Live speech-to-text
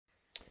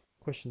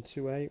Question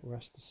 2a, we're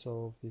asked to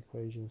solve the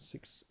equation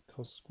 6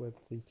 cos squared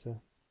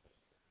theta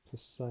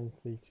plus sine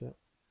theta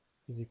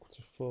is equal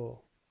to 4.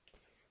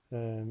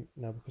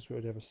 Now, because we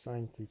already have a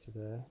sine theta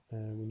there,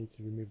 we need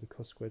to remove the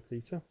cos squared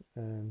theta.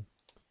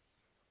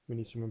 We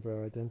need to remember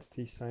our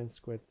identity. Sine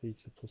squared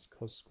theta plus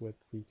cos squared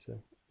theta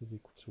is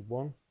equal to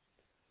 1,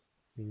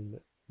 meaning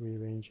that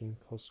rearranging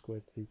cos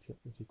squared theta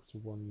is equal to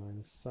 1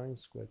 minus sine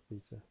squared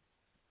theta.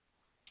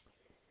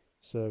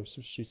 So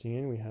substituting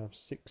in, we have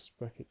 6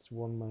 brackets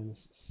 1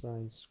 minus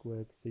sine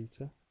squared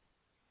theta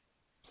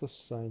plus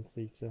sine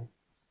theta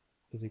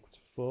is equal to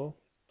 4.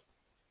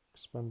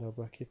 Expand our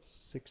brackets,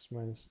 6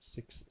 minus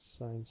 6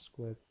 sine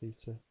squared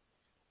theta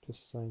plus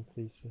sine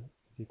theta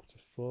is equal to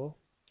 4.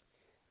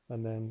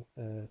 And then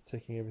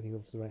taking everything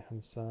over to the right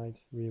hand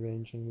side,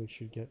 rearranging, we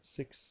should get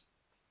 6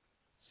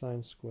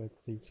 sine squared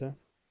theta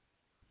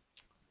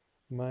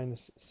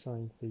minus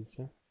sine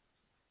theta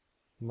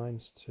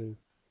minus 2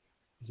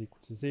 is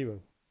equal to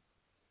 0.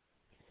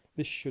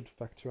 This should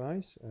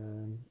factorise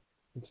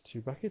into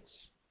 2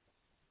 brackets,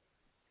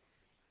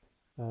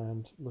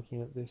 and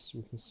looking at this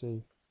we can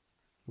see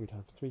we'd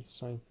have 3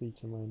 sine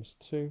theta minus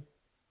 2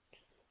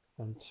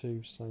 and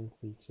 2 sine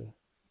theta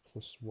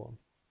plus 1.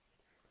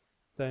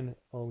 Then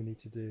all we need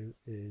to do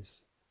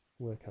is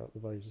work out the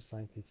values of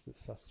sine theta that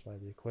satisfy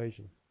the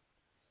equation.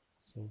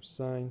 So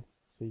sine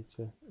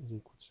theta is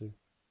equal to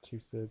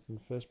 2/3 in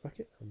the first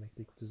bracket, I'll make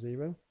it equal to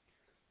 0,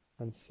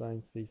 and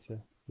sine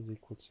theta is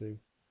equal to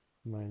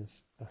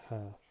minus a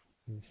half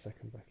in the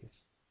second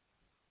bracket.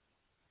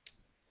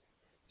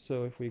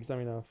 So if we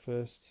examine our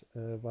first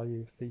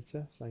value of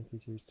theta, sine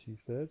theta is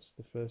 2/3,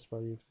 the first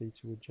value of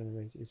theta would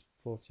generate is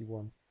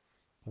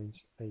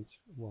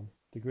 41.81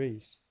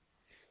 degrees.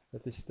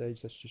 At this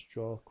stage, let's just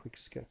draw a quick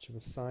sketch of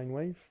a sine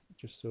wave,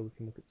 just so we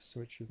can look at the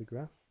symmetry of the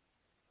graph.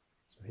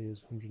 So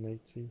here's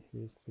 180,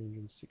 here's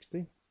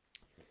 360.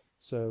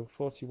 So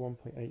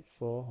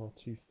 41.84, or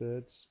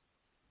 2/3,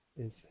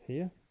 is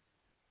here.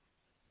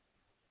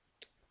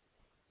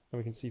 And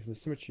we can see from the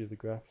symmetry of the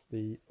graph,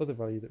 the other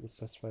value that would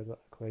satisfy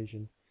that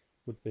equation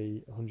would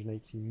be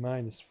 180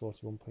 minus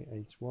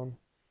 41.81,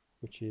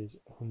 which is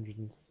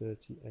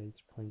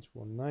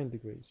 138.19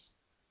 degrees.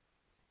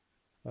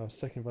 Our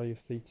second value of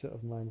theta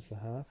of minus a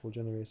half will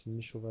generate an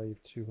initial value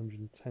of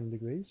 210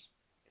 degrees.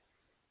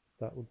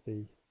 That would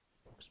be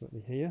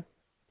approximately here.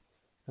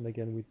 And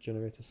again, we'd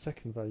generate a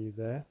second value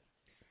there,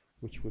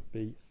 which would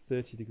be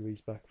 30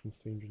 degrees back from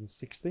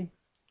 360,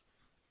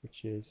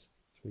 which is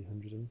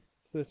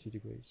 330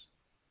 degrees.